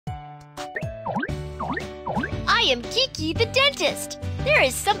I am Kiki the dentist. There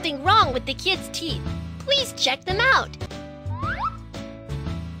is something wrong with the kids' teeth. Please check them out.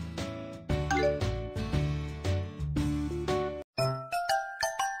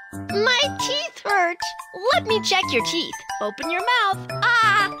 My teeth hurt. Let me check your teeth. Open your mouth.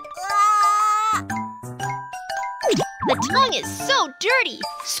 Ah! The tongue is so dirty.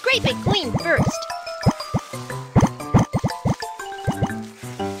 Scrape it clean first.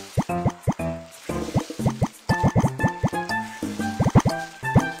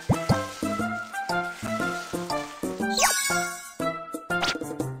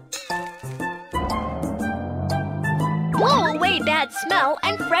 Blow away bad smell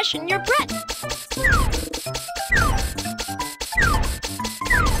and freshen your breath.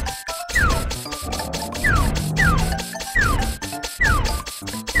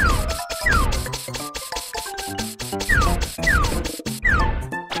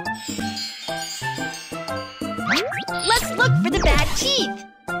 Let's look for the bad teeth.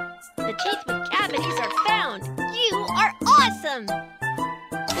 The teeth with cavities are found. You are awesome!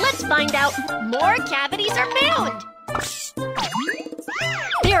 Let's find out more cavities are found.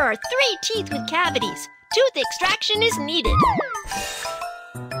 There are 3 teeth with cavities. Tooth extraction is needed.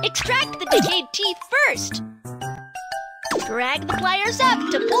 Extract the decayed teeth first. Drag the pliers up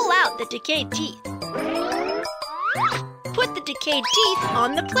to pull out the decayed teeth. Put the decayed teeth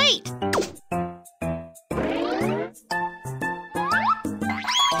on the plate.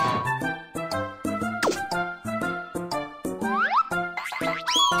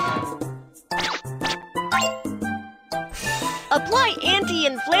 Apply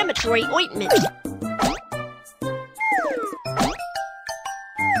anti-inflammatory ointment.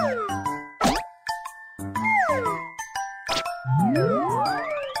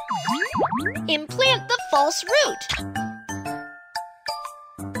 Implant the false root.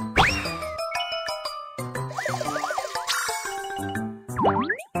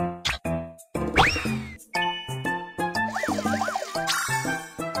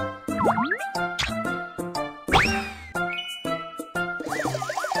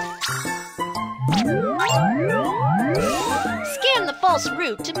 Scan the false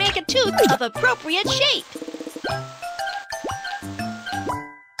root to make a tooth of appropriate shape.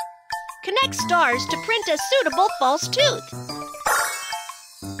 Connect stars to print a suitable false tooth.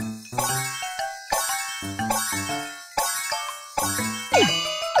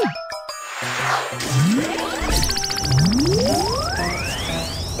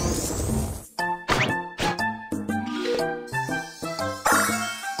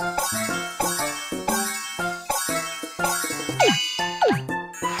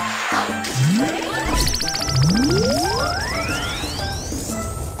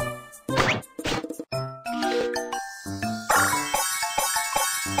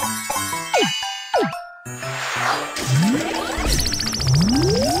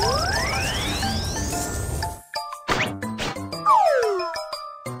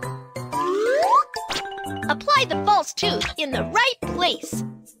 Apply the false tooth in the right place.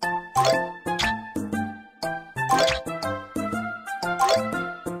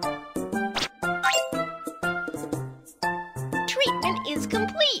 Treatment is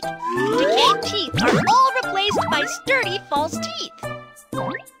complete. Decayed teeth are all replaced by sturdy false teeth.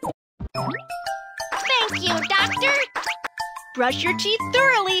 Thank you, doctor. Brush your teeth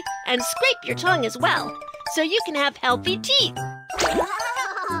thoroughly and scrape your tongue as well, so you can have healthy teeth.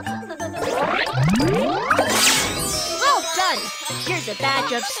 Well done! Here's a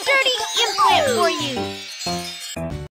badge of sturdy implant for you.